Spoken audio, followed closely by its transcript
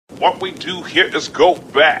What we do here is go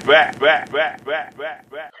back.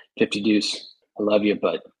 50 Deuce, I love you,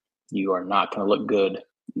 but you are not going to look good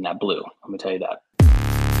in that blue. Let me tell you that.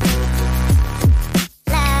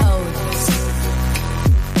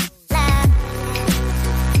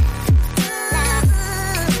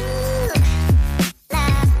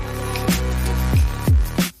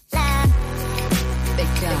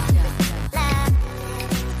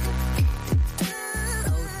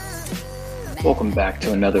 Welcome back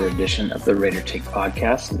to another edition of the Raider Take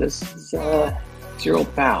Podcast. This is it's your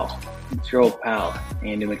old pal. It's your old pal,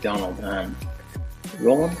 Andy McDonald.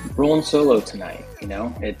 Rolling solo tonight. You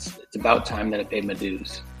know, it's about time that I paid my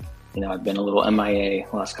dues. You know, I've been a little MIA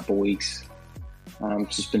the last couple of weeks.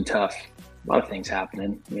 It's just been tough. A lot of things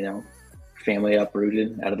happening. You know, family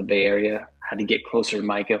uprooted out of the Bay Area. Had to get closer to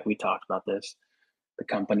Micah. We talked about this. The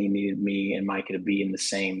company needed me and Micah to be in the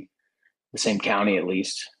same county at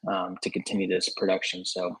least, to continue this production.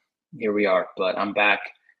 So here we are, but I'm back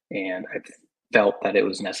and I felt that it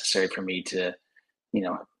was necessary for me to, you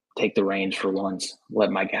know, take the reins for once,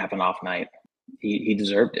 let Mike have an off night. He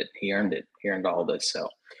deserved it. He earned it. He earned all this. So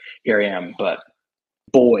here I am, but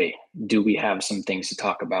boy, do we have some things to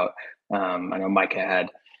talk about. I know Micah had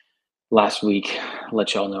last week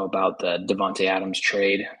let y'all know about the Davante Adams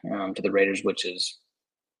trade to the Raiders, which is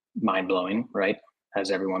mind blowing, right? As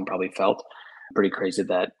everyone probably felt. Pretty crazy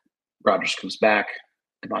that Rodgers comes back.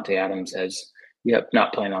 Davante Adams says, yep,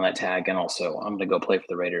 not playing on that tag. And also, I'm going to go play for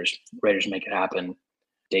the Raiders. Raiders make it happen.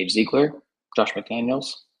 Dave Ziegler, Josh McDaniels,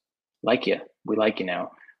 like you. We like you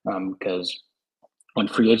now. Because when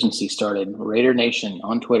free agency started, Raider Nation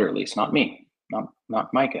on Twitter, at least, not me,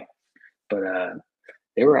 not Micah, but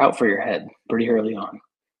they were out for your head pretty early on.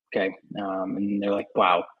 Okay. And they're like,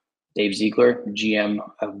 wow, Dave Ziegler, GM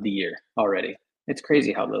of the year already. It's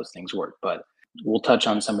crazy how those things work, but we'll touch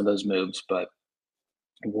on some of those moves. But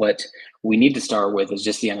what we need to start with is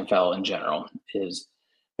just the NFL in general. Is,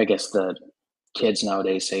 I guess, the kids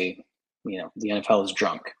nowadays say, you know, the NFL is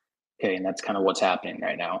drunk. Okay, and that's kind of what's happening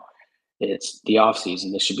right now. It's the off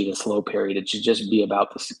season. This should be the slow period. It should just be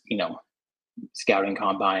about the, you know, scouting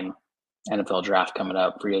combine, NFL draft coming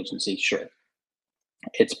up, free agency. Sure,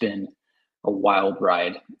 it's been a wild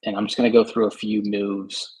ride. And I'm just going to go through a few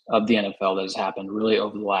moves of the NFL that has happened really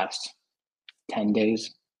over the last 10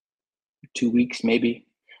 days, 2 weeks maybe.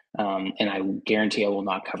 And I guarantee I will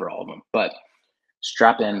not cover all of them, but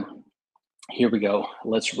strap in. Here we go.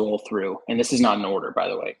 Let's roll through. And this is not in order, by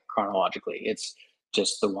the way, chronologically. It's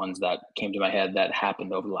just the ones that came to my head that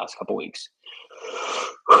happened over the last couple weeks.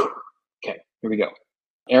 Okay, here we go.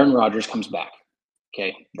 Aaron Rodgers comes back.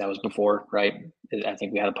 Okay, that was before, right? I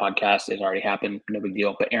think we had a podcast. It already happened. No big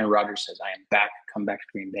deal. But Aaron Rodgers says, I am back. Come back to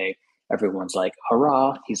Green Bay. Everyone's like,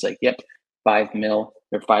 hurrah. He's like, yep, 5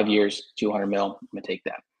 years, 200 mil. I'm going to take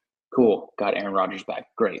that. Cool. Got Aaron Rodgers back.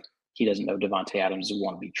 Great. He doesn't know Davante Adams will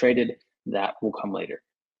want to be traded. That will come later.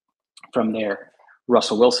 From there,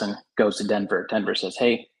 Russell Wilson goes to Denver. Denver says,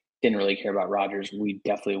 hey, didn't really care about Rodgers. We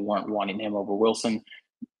definitely weren't wanting him over Wilson.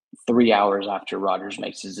 3 hours after Rodgers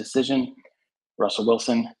makes his decision, Russell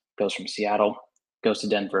Wilson goes from Seattle, goes to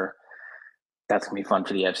Denver. That's going to be fun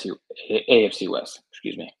for the AFC West,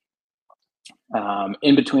 excuse me.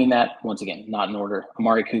 In between that, once again, not in order,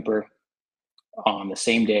 Amari Cooper on the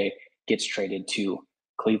same day gets traded to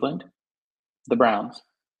Cleveland, the Browns.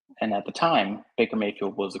 And at the time, Baker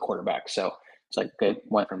Mayfield was the quarterback. So it's like, good,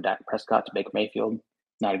 went from Dak Prescott to Baker Mayfield.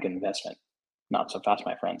 Not a good investment. Not so fast,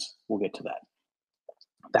 my friends. We'll get to that.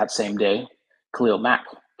 That same day, Khalil Mack,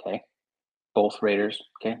 okay? Both Raiders,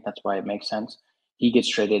 okay? That's why it makes sense. He gets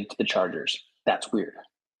traded to the Chargers. That's weird,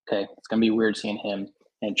 okay? It's going to be weird seeing him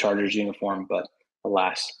in Chargers uniform, but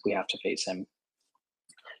alas, we have to face him.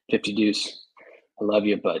 50 Deuce, I love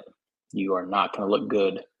you, but you are not going to look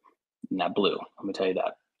good in that blue. Let me tell you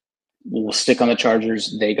that. We'll stick on the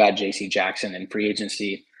Chargers. They got J.C. Jackson in free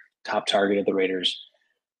agency, top target of the Raiders.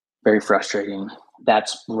 Very frustrating.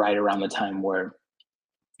 That's right around the time where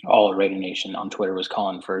all of Raider Nation on Twitter was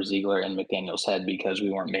calling for Ziegler and McDaniels' head because we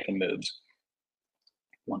weren't making moves.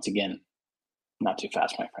 Once again, not too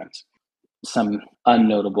fast, my friends. Some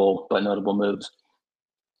unnotable but notable moves.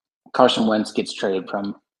 Carson Wentz gets traded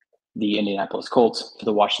from the Indianapolis Colts to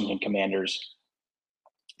the Washington Commanders.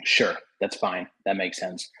 Sure, that's fine. That makes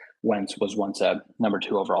sense. Wentz was once a number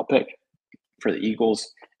 2 overall pick for the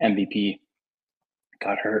Eagles. MVP,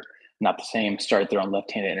 got hurt. Not the same. Started throwing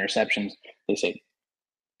left-handed interceptions. They say,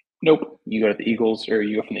 nope, you go to the Eagles, or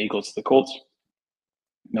you go from the Eagles to the Colts.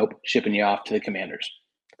 Nope, shipping you off to the Commanders.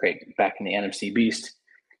 Great, back in the NFC Beast.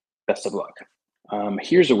 Best of luck.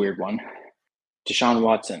 Here's a weird one. Deshaun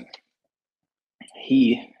Watson.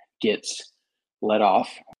 He gets let off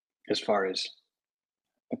as far as,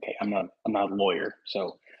 okay, I'm not a lawyer,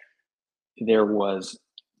 so there was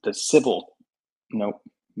the civil. Nope,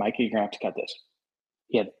 Mikey, you're gonna have to cut this.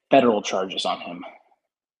 He had federal charges on him.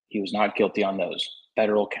 He was not guilty on those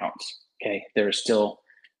federal counts. Okay, there are still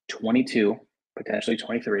 22, potentially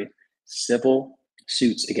 23 civil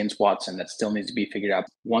suits against Watson that still needs to be figured out.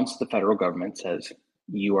 Once the federal government says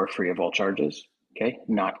you are free of all charges, okay,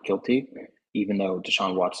 not guilty, even though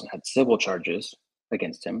Deshaun Watson had civil charges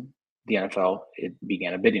against him, the NFL, it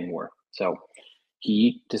began a bidding war. So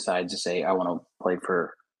he decides to say, I want to play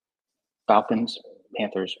for Falcons,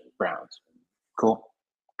 Panthers, Browns. Cool.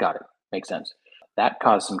 Got it. Makes sense. That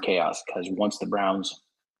caused some chaos because once the Browns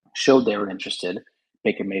showed they were interested,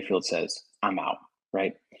 Baker Mayfield says, I'm out,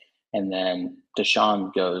 right? And then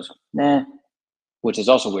Deshaun goes, nah, which is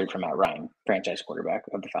also weird for Matt Ryan, franchise quarterback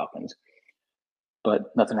of the Falcons. But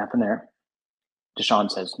nothing happened there.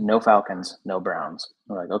 Deshaun says, no Falcons, no Browns.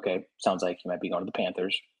 We're like, okay, sounds like he might be going to the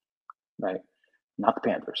Panthers, right? Not the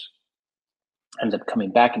Panthers. Ends up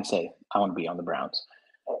coming back and say, I want to be on the Browns.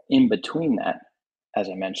 In between that, as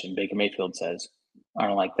I mentioned, Baker Mayfield says, I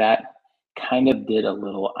don't like that. Kind of did a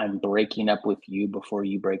little, I'm breaking up with you before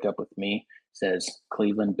you break up with me. Says,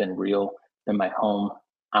 Cleveland been real, been my home.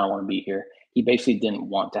 I don't want to be here. He basically didn't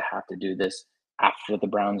want to have to do this after the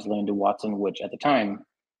Browns landed Watson, which at the time,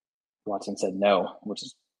 Watson said no, which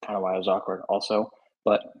is kind of why it was awkward also.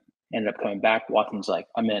 But ended up coming back. Watson's like,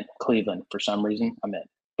 I'm in Cleveland for some reason. I'm in.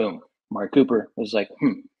 Boom. Mark Cooper was like,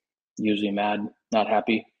 usually mad, not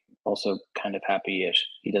happy, also kind of happy-ish.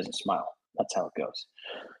 He doesn't smile. That's how it goes.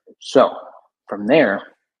 So from there,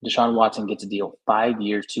 Deshaun Watson gets a deal, 5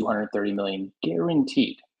 years, $230 million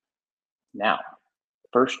guaranteed. Now,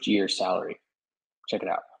 first year salary, check it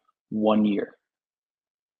out, 1 year.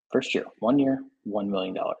 First year, 1 year, $1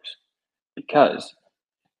 million. Because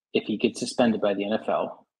if he gets suspended by the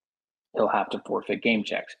NFL, he'll have to forfeit game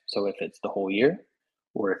checks. So if it's the whole year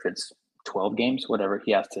or if it's 12 games, whatever,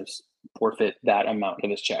 he has to forfeit that amount of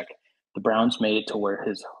his check. The Browns made it to where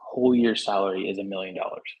his whole year salary is $1 million.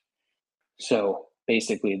 So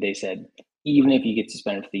basically they said, even if you get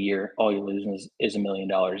suspended for the year, all you're losing is $1 million.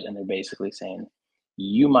 And they're basically saying,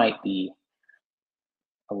 you might be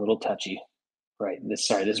a little touchy, right? This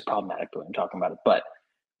is problematic the way I'm talking about it, but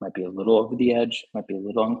might be a little over the edge, might be a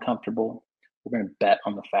little uncomfortable. We're going to bet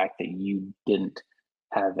on the fact that you didn't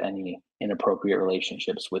have any inappropriate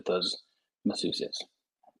relationships with those masseuses.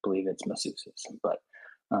 I believe it's masseuses. But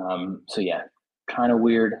so yeah, kind of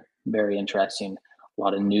weird, very interesting, a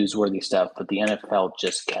lot of newsworthy stuff, but the NFL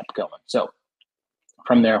just kept going. So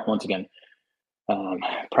from there, once again,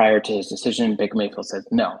 prior to his decision, Baker Mayfield said,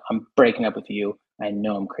 no, I'm breaking up with you. I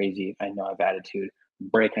know I'm crazy. I know I have attitude. I'm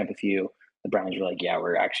breaking up with you. The Browns were like, yeah,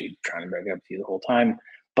 we're actually trying to break up with you the whole time.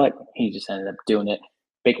 But he just ended up doing it.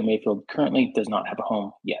 Baker Mayfield currently does not have a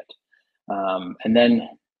home yet. And then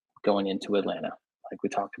going into Atlanta, like we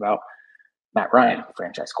talked about, Matt Ryan,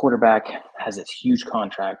 franchise quarterback, has this huge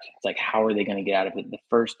contract. It's like, how are they going to get out of it? The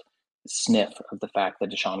first sniff of the fact that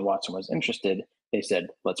Deshaun Watson was interested, they said,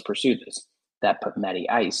 let's pursue this. That put Matty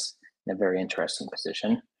Ice in a very interesting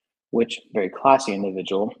position, which very classy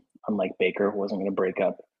individual, unlike Baker, wasn't going to break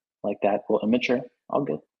up like that. Well, immature, all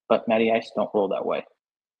good. But Matty Ice don't roll that way.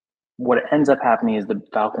 What ends up happening is the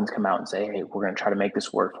Falcons come out and say, hey, we're going to try to make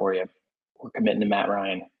this work for you. We're committing to Matt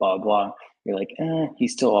Ryan, blah, blah. You're like,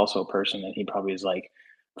 he's still also a person that he probably is like,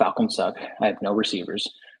 Falcons suck. I have no receivers.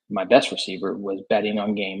 My best receiver was betting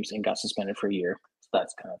on games and got suspended for a year. So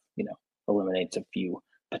that's kind of, eliminates a few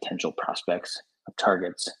potential prospects of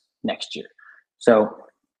targets next year. So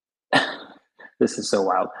this is so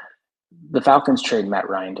wild. The Falcons trade Matt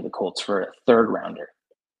Ryan to the Colts for a third rounder.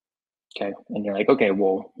 Okay. And you're like, okay,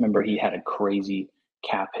 well, remember he had a crazy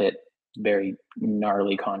cap hit, very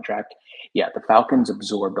gnarly contract. Yeah, the Falcons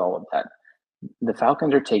absorbed all of that. The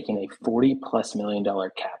Falcons are taking a $40+ million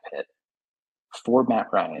cap hit for Matt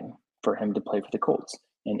Ryan for him to play for the Colts.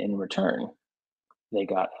 And in return, they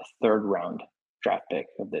got a third round draft pick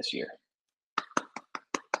of this year.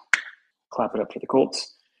 Clap it up for the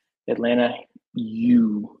Colts. Atlanta,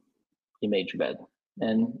 you made your bed.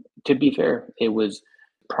 And to be fair, it was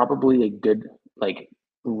probably a good,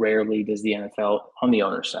 rarely does the NFL on the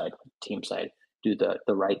owner's side, team side, do the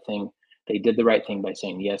right thing. They did the right thing by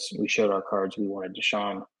saying, yes, we showed our cards. We wanted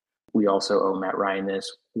Deshaun. We also owe Matt Ryan this.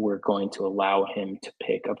 We're going to allow him to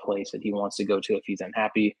pick a place that he wants to go to if he's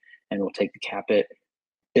unhappy, and we'll take the cap hit.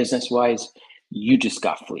 Business-wise, you just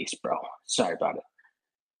got fleeced, bro. Sorry about it.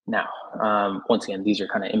 Now, once again, these are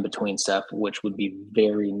kind of in-between stuff, which would be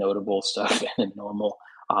very notable stuff in a normal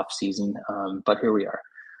offseason. But here we are.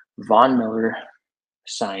 Von Miller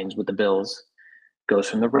signs with the Bills, goes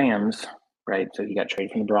from the Rams, right? So he got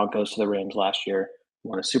traded from the Broncos to the Rams last year,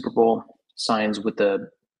 won a Super Bowl, signs with the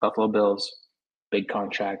Buffalo Bills, big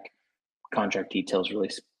contract. Contract details really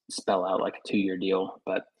spell out like a 2-year deal,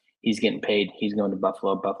 but he's getting paid. He's going to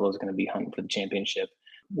Buffalo. Buffalo's going to be hunting for the championship,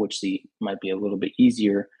 which might be a little bit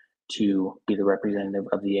easier to be the representative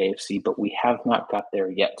of the AFC, but we have not got there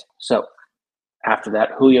yet. So after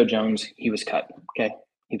that, Julio Jones, he was cut. Okay,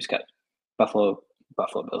 he was cut. Buffalo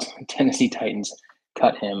Bills, Tennessee Titans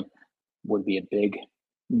cut him. Would be a big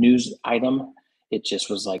news item. It just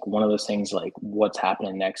was like one of those things like what's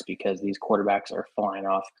happening next because these quarterbacks are flying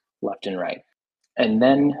off left and right. And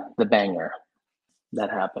then the banger that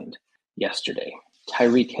happened yesterday.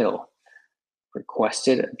 Tyreek Hill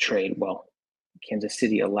requested a trade. Well, Kansas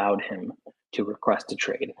City allowed him to request a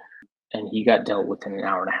trade, and he got dealt within an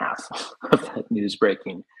hour and a half of that news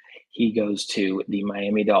breaking. He goes to the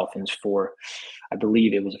Miami Dolphins for, I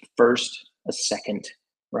believe it was a first, a second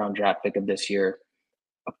round draft pick of this year,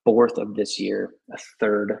 a fourth of this year, a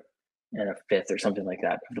third, and a fifth or something like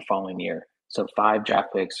that of the following year. So 5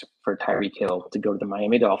 draft picks for Tyreek Hill to go to the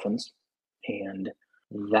Miami Dolphins. And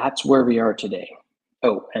that's where we are today.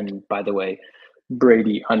 Oh, and by the way,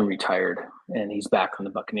 Brady unretired and he's back on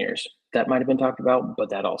the Buccaneers. That might have been talked about, but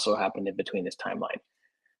that also happened in between this timeline.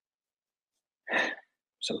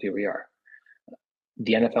 So here we are.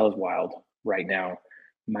 The NFL is wild right now.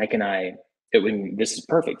 Mike and I, this is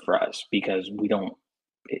perfect for us because we don't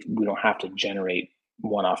have to generate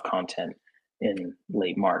one-off content in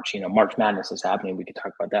late March. March Madness is happening. We could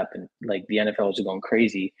talk about that, but like the NFL is going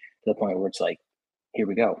crazy to the point where it's like, here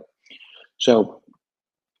we go. So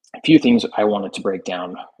a few things I wanted to break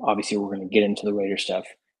down. Obviously, we're going to get into the Raiders stuff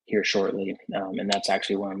here shortly, and that's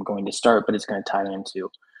actually where I'm going to start, but it's going to tie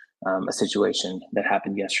into a situation that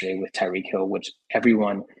happened yesterday with Tyreek Hill, which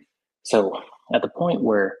so at the point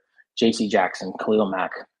where J.C. Jackson, Khalil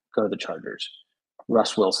Mack go to the Chargers,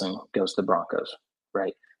 Russ Wilson goes to the Broncos,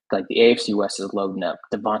 right? Like the AFC West is loading up.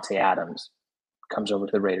 Devontae Adams comes over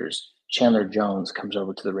to the Raiders. Chandler Jones comes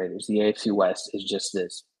over to the Raiders. The AFC West is just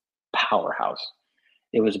this powerhouse.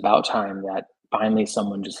 It was about time that finally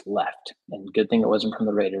someone just left. And good thing it wasn't from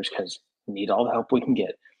the Raiders because we need all the help we can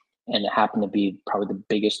get. And it happened to be probably the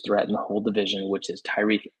biggest threat in the whole division, which is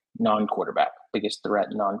Tyreek non-quarterback, biggest threat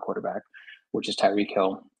non-quarterback, which is Tyreek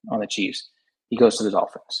Hill on the Chiefs. He goes to the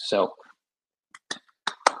Dolphins. So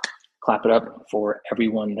clap it up for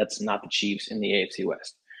everyone that's not the Chiefs in the AFC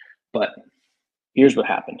West. But here's what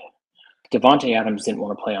happened. Devontae Adams didn't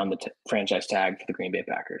want to play on the franchise tag for the Green Bay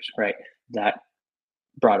Packers, right? That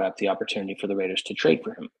brought up the opportunity for the Raiders to trade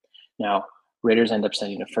for him. Now, Raiders end up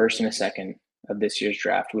sending a first and a second of this year's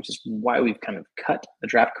draft, which is why we've kind of cut the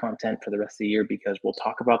draft content for the rest of the year because we'll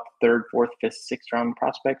talk about the 3rd, 4th, 5th, 6th round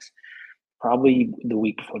prospects probably the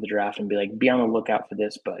week before the draft and be on the lookout for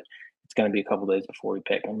this, but it's going to be a couple days before we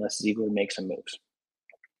pick unless Ziegler makes some moves.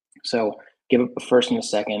 So give up a first and a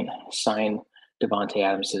second, sign Devontae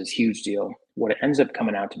Adams to this huge deal. What it ends up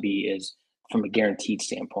coming out to be is from a guaranteed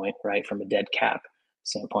standpoint, right? From a dead cap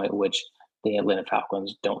standpoint, which the Atlanta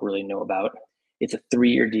Falcons don't really know about. It's a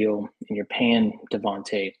 3-year deal, and you're paying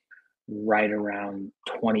Devontae right around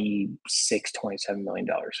 $26, $27 million.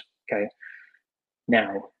 Okay.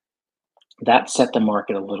 Now, that set the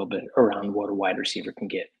market a little bit around what a wide receiver can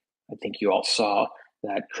get. I think you all saw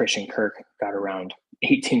that Christian Kirk got around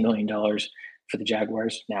 $18 million for the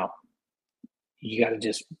Jaguars. Now, you got to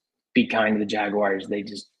just be kind to the Jaguars. They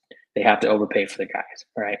have to overpay for the guys,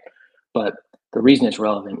 right? But the reason it's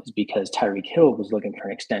relevant is because Tyreek Hill was looking for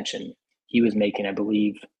an extension. He was making, I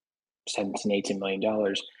believe, $17, $18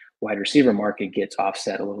 million. Wide receiver market gets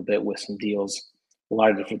offset a little bit with some deals, a lot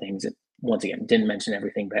of different things. Once again, didn't mention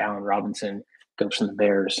everything, but Allen Robinson goes from the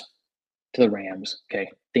Bears to the Rams. Okay,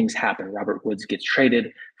 things happen. Robert Woods gets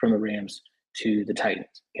traded from the Rams to the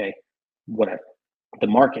Titans. Okay, whatever. The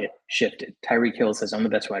market shifted. Tyreek Hill says, I'm the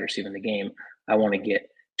best wide receiver in the game. I want to get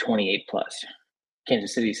 28 plus.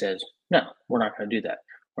 Kansas City says, no, we're not going to do that.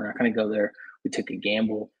 We're not going to go there. We took a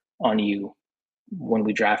gamble on you when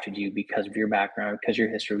we drafted you because of your background, because of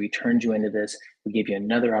your history. We turned you into this. We gave you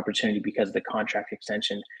another opportunity because of the contract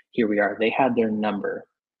extension. Here we are. They had their number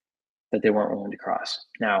that they weren't willing to cross.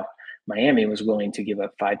 Now, Miami was willing to give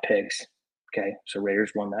up 5 picks. Okay, so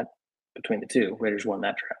Raiders won that between the two. Raiders won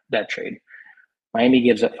that trade. Miami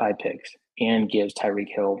gives up 5 picks and gives Tyreek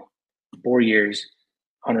Hill 4 years,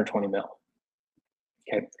 $120 million.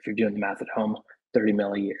 Okay, if you're doing the math at home, $30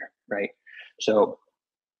 million a year, right? So,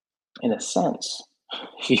 in a sense,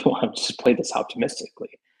 if you want to just play this optimistically,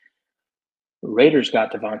 Raiders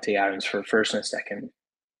got Devontae Adams for a first and a second,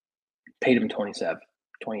 paid him 27,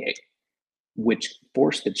 28. which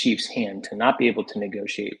forced the Chiefs' hand to not be able to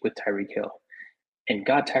negotiate with Tyreek Hill and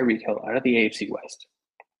got Tyreek Hill out of the AFC West.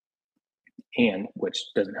 And which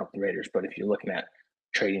doesn't help the Raiders, but if you're looking at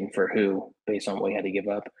trading for who based on what you had to give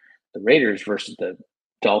up, the Raiders versus the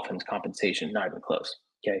Dolphins compensation, not even close.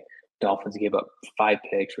 Okay. Dolphins gave up 5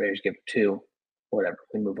 picks, Raiders gave up 2, whatever.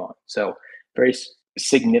 We move on. So very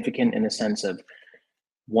significant in the sense of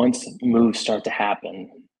once moves start to happen,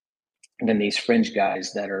 and then these fringe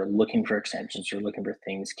guys that are looking for extensions or looking for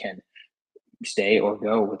things can stay or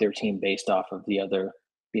go with their team based off of the other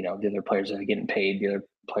players that are getting paid, the other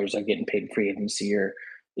players that are getting paid free agency or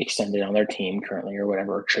extended on their team currently or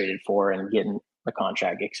whatever, or traded for and getting a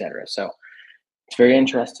contract, etc. So it's very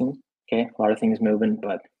interesting. Okay, a lot of things moving,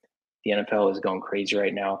 but the NFL is going crazy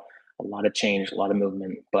right now. A lot of change, a lot of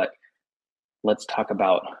movement. But let's talk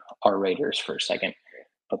about our Raiders for a second.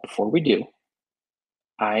 But before we do,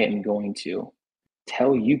 I am going to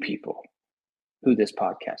tell you people who this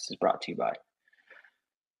podcast is brought to you by.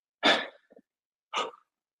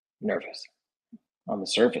 Nervous. On the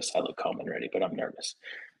surface, I look calm and ready, but I'm nervous.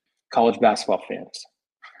 College basketball fans.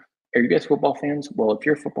 Are you guys football fans? Well, if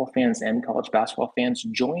you're football fans and college basketball fans,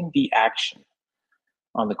 join the action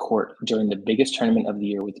on the court during the biggest tournament of the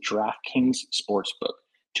year with DraftKings Sportsbook.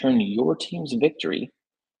 Turn your team's victory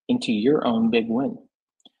into your own big win.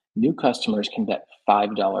 New customers can bet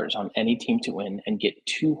 $5 on any team to win and get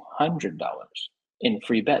 $200 in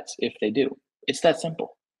free bets if they do. It's that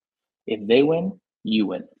simple. If they win, you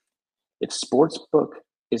win. If Sportsbook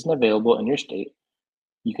isn't available in your state,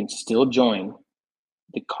 you can still join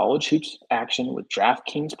the college hoops action with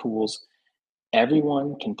DraftKings pools.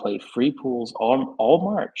 Everyone can play free pools all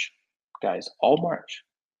March, guys, all March.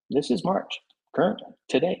 This is March, currently,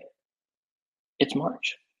 today. It's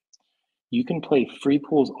March. You can play free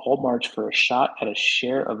pools all March for a shot at a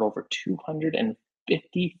share of over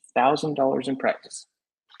 $250,000 in prizes.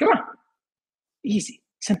 Come on. Easy,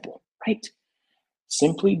 simple, right?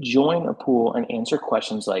 Simply join a pool and answer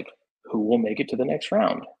questions like who will make it to the next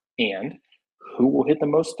round and who will hit the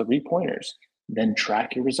most 3-pointers, then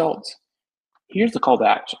track your results. Here's the call to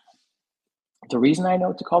action. The reason I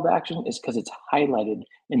know it's a call to action is because it's highlighted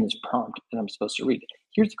in this prompt that I'm supposed to read.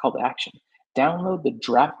 Here's the call to action. Download the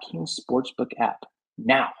DraftKings Sportsbook app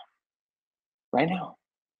now, right now.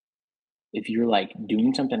 If you're like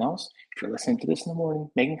doing something else, if you're listening to this in the morning,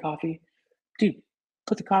 making coffee, dude,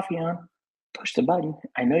 put the coffee on, push the button.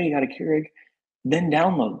 I know you got a Keurig. Then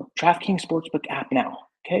download DraftKings Sportsbook app now,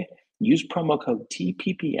 okay? Use promo code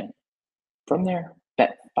TPPN. From there,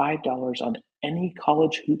 bet $5 on any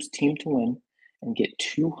college hoops team to win and get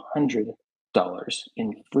 $200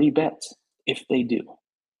 in free bets if they do.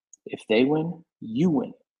 If they win, you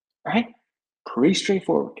win. All right? Pretty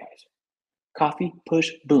straightforward, guys. Coffee,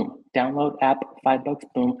 push, boom. Download app, $5,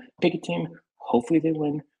 boom. Pick a team. Hopefully they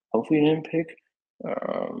win. Hopefully you didn't pick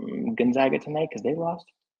Gonzaga tonight because they lost.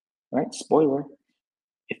 All right? Spoiler.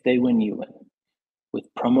 If they win, you win.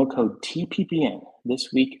 With promo code TPPN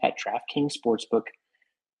this week at DraftKings Sportsbook.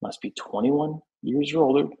 Must be 21 years or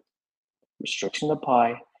older. Restrictions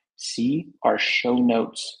apply. See our show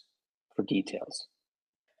notes for details.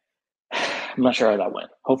 I'm not sure how that went.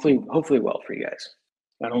 Hopefully well for you guys.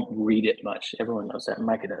 I don't read it much. Everyone knows that.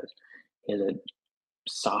 Micah does. He has a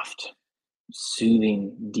soft,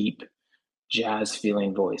 soothing, deep,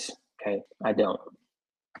 jazz-feeling voice. Okay? I don't.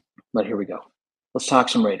 But here we go. Let's talk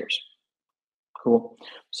some Raiders. Cool.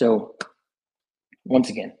 So, once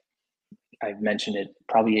again, I've mentioned it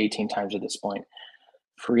probably 18 times at this point.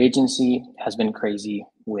 Free agency has been crazy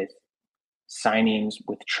with signings,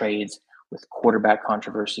 with trades, with quarterback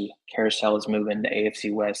controversy. Carousel is moving. The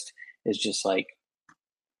AFC West is just like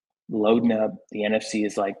loading up. The NFC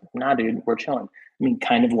is like, nah, dude, we're chilling. I mean,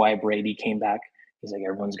 kind of why Brady came back. He's like,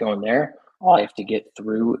 everyone's going there. All I have to get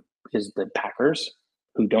through is the Packers,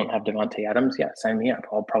 who don't have Devontae Adams. Yeah, sign me up.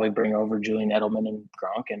 I'll probably bring over Julian Edelman and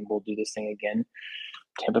Gronk, and we'll do this thing again.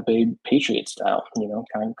 Tampa Bay Patriots style,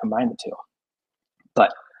 kind of combine the two.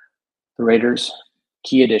 But the Raiders,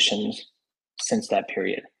 key additions since that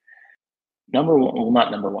period. Number one, well,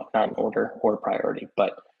 not number one, not in order or priority,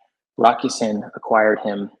 but Rocky Sin acquired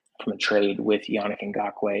him from a trade with Yannick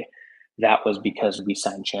Ngakoue. That was because we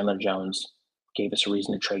signed Chandler Jones, gave us a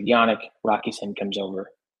reason to trade Yannick. Rocky Sin comes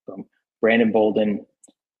over. Boom. Brandon Bolden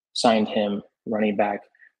signed him, running back,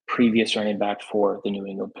 previous running back for the New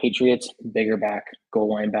England Patriots, bigger back,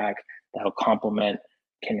 goal line back. That'll complement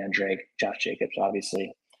Kenyon Drake, Josh Jacobs,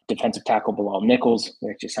 obviously. Defensive tackle Bilal Nichols,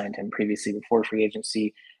 we actually signed him previously before free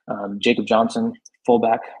agency. Jacob Johnson,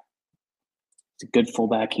 fullback. It's a good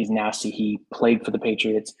fullback. He's nasty. He played for the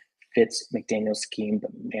Patriots, fits McDaniel's scheme,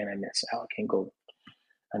 but man, I miss Alec Ingold.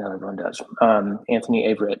 I know everyone does. Anthony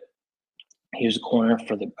Averett, he was a corner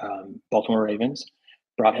for the Baltimore Ravens.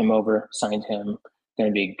 Brought him over, signed him. Going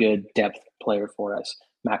to be a good depth player for us.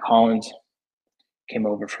 Matt Collins came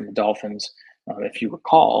over from the Dolphins. If you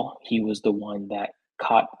recall, he was the one that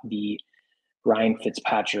caught the Ryan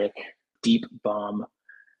Fitzpatrick deep bomb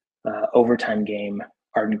overtime game,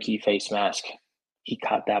 Arden Key face mask. He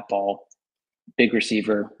caught that ball. Big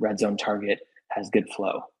receiver, red zone target, has good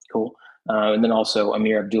flow. Cool. And then also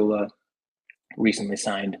Amir Abdullah recently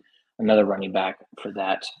signed another running back for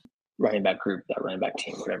that running back group, that running back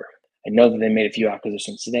team, whatever. I know that they made a few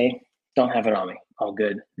acquisitions today. Don't have it on me. All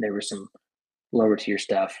good. There was some lower tier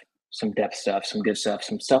stuff, some depth stuff, some good stuff,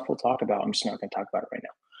 some stuff we'll talk about. I'm just not going to talk about it right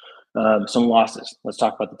now. Some losses. Let's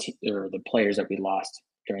talk about the players that we lost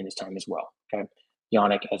during this time as well. Okay.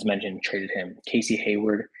 Yannick, as mentioned, traded him. Casey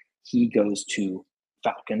Hayward, he goes to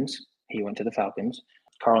Falcons. He went to the Falcons.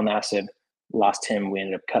 Carl Nassib, lost him. We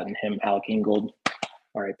ended up cutting him. Alec Ingold,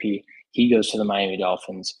 RIP. He goes to the Miami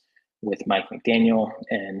Dolphins with Mike McDaniel,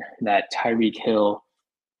 and that Tyreek Hill,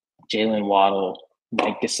 Jalen Waddle,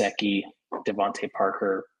 Mike Gesicki, Devontae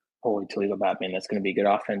Parker, holy Toledo Batman. That's going to be a good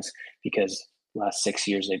offense because last 6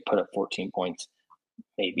 years they put up 14 points,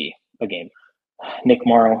 maybe a game. Nick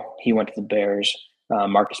Morrow, he went to the Bears.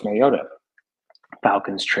 Marcus Mariota,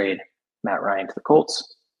 Falcons trade Matt Ryan to the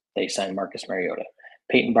Colts. They signed Marcus Mariota.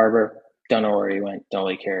 Peyton Barber, don't know where he went, don't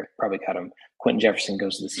really care, probably cut him. Quentin Jefferson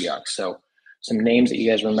goes to the Seahawks. So some names that you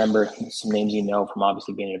guys remember, some names you know from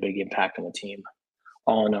obviously being a big impact on the team.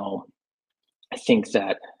 All in all, I think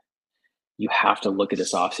that you have to look at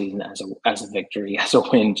this offseason as a victory, as a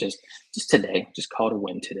win, just today. Just call it a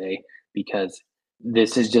win today because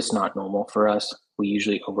this is just not normal for us. We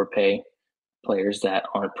usually overpay players that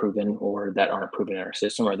aren't proven or that aren't proven in our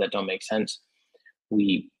system or that don't make sense.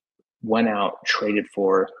 We went out, traded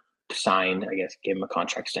for, signed, I guess, gave him a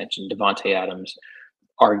contract extension. Devontae Adams,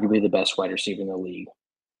 arguably the best wide receiver in the league.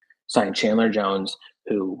 Signed Chandler Jones,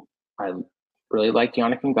 who I really like.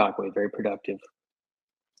 Yannick Ngakoue, very productive.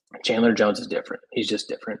 Chandler Jones is different. He's just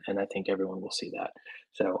different, and I think everyone will see that.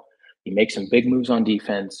 So you make some big moves on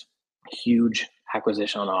defense, huge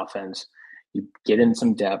acquisition on offense. You get in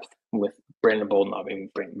some depth with Brandon Bolden. I mean,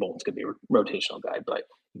 Brandon Bolden's going to be a rotational guy, but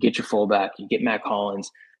you get your fullback, you get Matt Collins.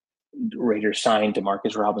 Raiders signed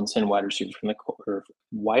Demarcus Robinson, wide receiver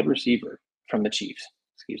from the Chiefs.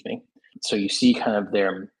 Excuse me. So you see kind of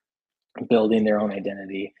their building their own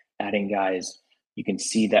identity, adding guys. You can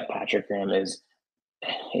see that Patrick Graham is.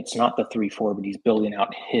 It's not the 3-4, but he's building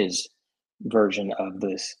out his version of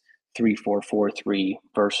this 3-4-4-3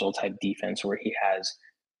 versatile type defense where he has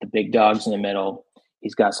the big dogs in the middle.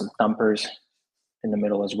 He's got some thumpers in the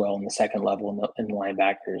middle as well in the second level in the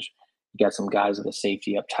linebackers. You got some guys with a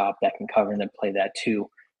safety up top that can cover and then play that too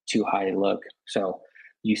high look. So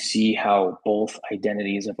you see how both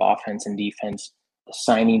identities of offense and defense, the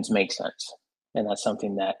signings make sense. And that's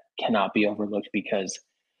something that cannot be overlooked because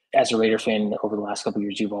as a Raider fan over the last couple of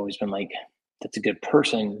years, you've always been like, that's a good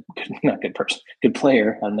person, not good person, good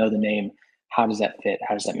player. I know the name. How does that fit?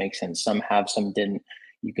 How does that make sense? Some have, some didn't.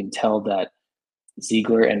 You can tell that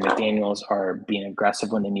Ziegler and McDaniels are being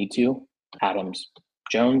aggressive when they need to. Adams,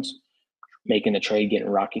 Jones, making the trade, getting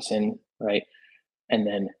Rockison, right? And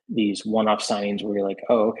then these one-off signings where you're like,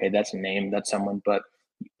 oh, okay, that's a name, that's someone, but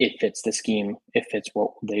it fits the scheme, it fits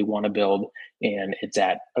what they want to build, and it's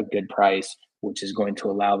at a good price, which is going to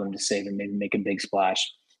allow them to save and maybe make a big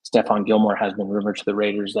splash. Stephon Gilmore has been rumored to the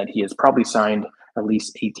Raiders that he has probably signed at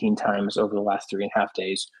least 18 times over the last 3.5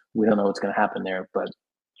 days. We don't know what's going to happen there, but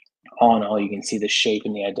all in all, you can see the shape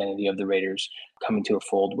and the identity of the Raiders coming to a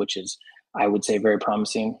fold, which is, I would say, very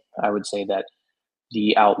promising. I would say that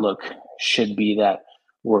the outlook should be that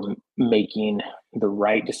we're making the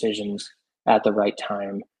right decisions at the right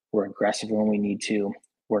time. We're aggressive when we need to.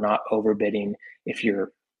 We're not overbidding. If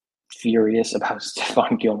you're furious about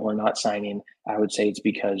Stephon Gilmore not signing, I would say it's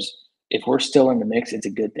because if we're still in the mix, it's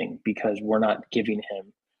a good thing because we're not giving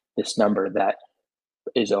him this number that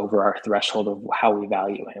is over our threshold of how we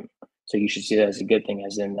value him. So you should see that as a good thing,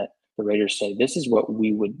 as in that the Raiders say, this is what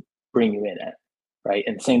we would bring you in at, right?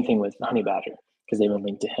 And same thing with Honey Badger, because they've been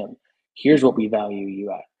linked to him. Here's what we value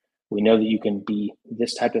you at. We know that you can be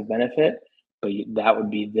this type of benefit, but that would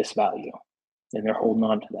be this value. And they're holding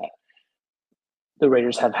on to that. The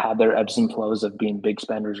Raiders have had their ebbs and flows of being big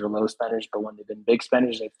spenders or low spenders, but when they've been big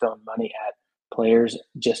spenders, they've thrown money at players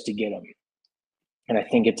just to get them. And I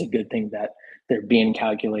think it's a good thing that they're being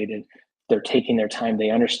calculated. They're taking their time.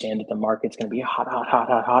 They understand that the market's going to be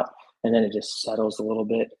hot. And then it just settles a little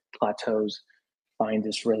bit, plateaus, finds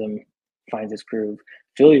its rhythm, finds its groove.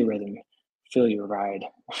 Feel your rhythm, feel your ride.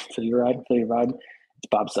 it's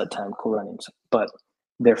bobsled time, Cool Runnings. But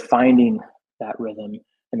they're finding that rhythm,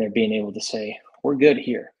 and they're being able to say, we're good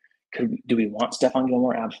here. Do we want Stephon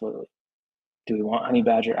Gilmore? Absolutely. Do we want Honey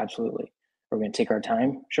Badger? Absolutely. Are we going to take our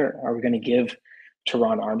time? Sure. Are we going to give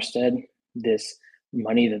Teron Armstead this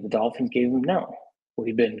money that the Dolphins gave him? No. Will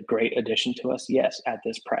he be a great addition to us? Yes, at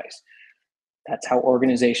this price. That's how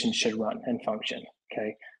organizations should run and function.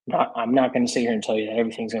 Okay. I'm not going to sit here and tell you that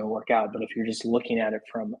everything's going to work out, but if you're just looking at it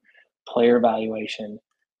from player evaluation,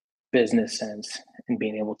 business sense, and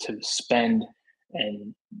being able to spend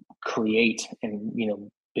and create and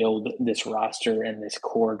build this roster and this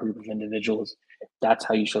core group of individuals, that's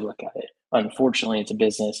how you should look at it. Unfortunately, it's a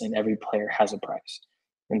business, and every player has a price,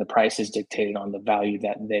 and the price is dictated on the value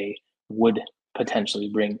that they would potentially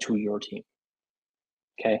bring to your team.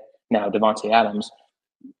 Okay. Now, Davante Adams,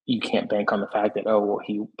 you can't bank on the fact that,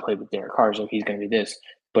 he played with Derek Carr, so he's going to be this.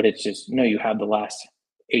 But it's just, no, you have the last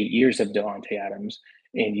 8 years of Davante Adams,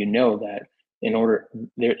 and you know that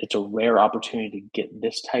it's a rare opportunity to get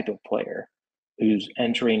this type of player who's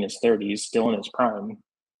entering his 30s, still in his prime,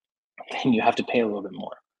 then you have to pay a little bit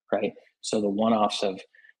more, right? So the one-offs of,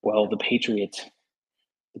 the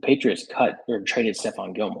Patriots cut or traded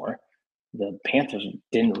Stephon Gilmore. The Panthers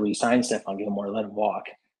didn't re-sign Stephon Gilmore, let him walk.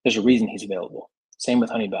 There's a reason he's available. Same with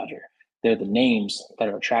Honey Badger. They're the names that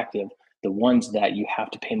are attractive. The ones that you have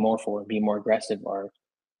to pay more for and be more aggressive are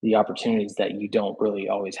the opportunities that you don't really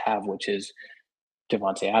always have, which is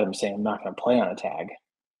Davante Adams saying, I'm not going to play on a tag,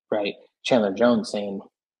 right? Chandler Jones saying,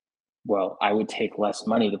 I would take less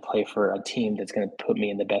money to play for a team that's going to put me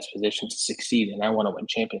in the best position to succeed, and I want to win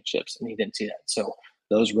championships. And he didn't see that. So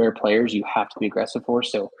those rare players you have to be aggressive for.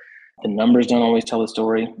 So the numbers don't always tell the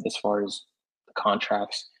story as far as the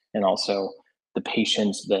contracts, and also the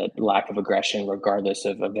patience, the lack of aggression, regardless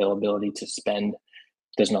of availability to spend,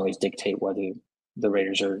 doesn't always dictate whether the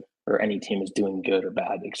Raiders or any team is doing good or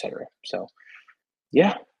bad, etc. So,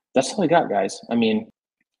 yeah, that's all I got, guys. I mean,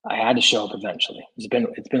 I had to show up eventually. It's been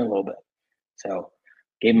a little bit. So,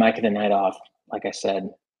 gave Micah the night off. Like I said,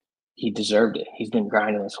 he deserved it. He's been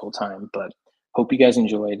grinding this whole time. But hope you guys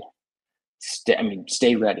enjoyed.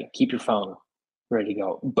 Stay ready. Keep your phone ready to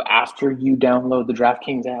go. But after you download the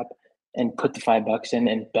DraftKings app and put the $5 in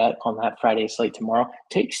and bet on that Friday slate tomorrow,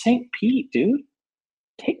 take St. Pete, dude.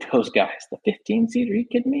 Take those guys. The 15 seed. Are you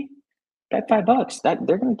kidding me? Bet $5.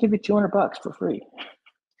 They're going to give you $200 for free.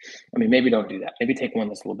 I mean, maybe don't do that. Maybe take one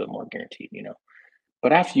that's a little bit more guaranteed,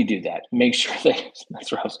 But after you do that, make sure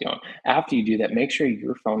that's where I was going. After you do that, make sure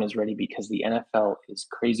your phone is ready, because the NFL is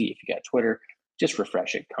crazy. If you got Twitter, just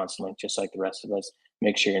refresh it constantly, just like the rest of us.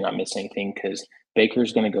 Make sure you're not missing anything, because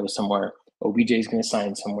Baker's going to go somewhere. OBJ is going to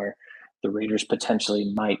sign somewhere. The Raiders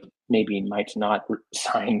potentially might not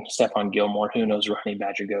sign Stephon Gilmore. Who knows where Honey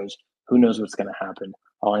Badger goes? Who knows what's going to happen?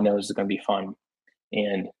 All I know is it's going to be fun.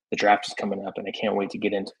 And the draft is coming up, and I can't wait to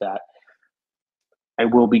get into that. I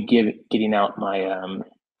will be getting out my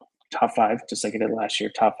top 5, just like I did last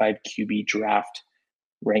year, top 5 QB draft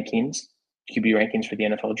rankings, QB rankings for the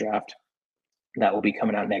NFL draft. That will be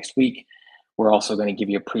coming out next week. We're also going to give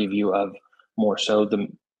you a preview of more so the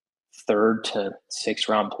 3rd to 6th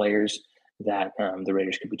round players that the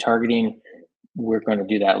Raiders could be targeting. We're going to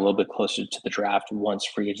do that a little bit closer to the draft once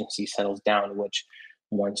free agency settles down, which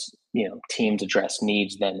once teams address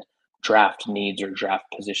needs, then draft needs or draft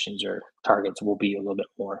positions or targets will be a little bit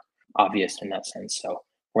more obvious in that sense. So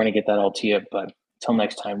we're going to get that all to you. But until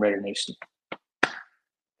next time, Raider Nation,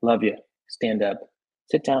 love you. Stand up.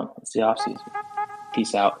 Sit down. It's the offseason.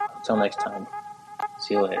 Peace out. Until next time.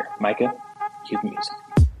 See you later. Micah, cue the music.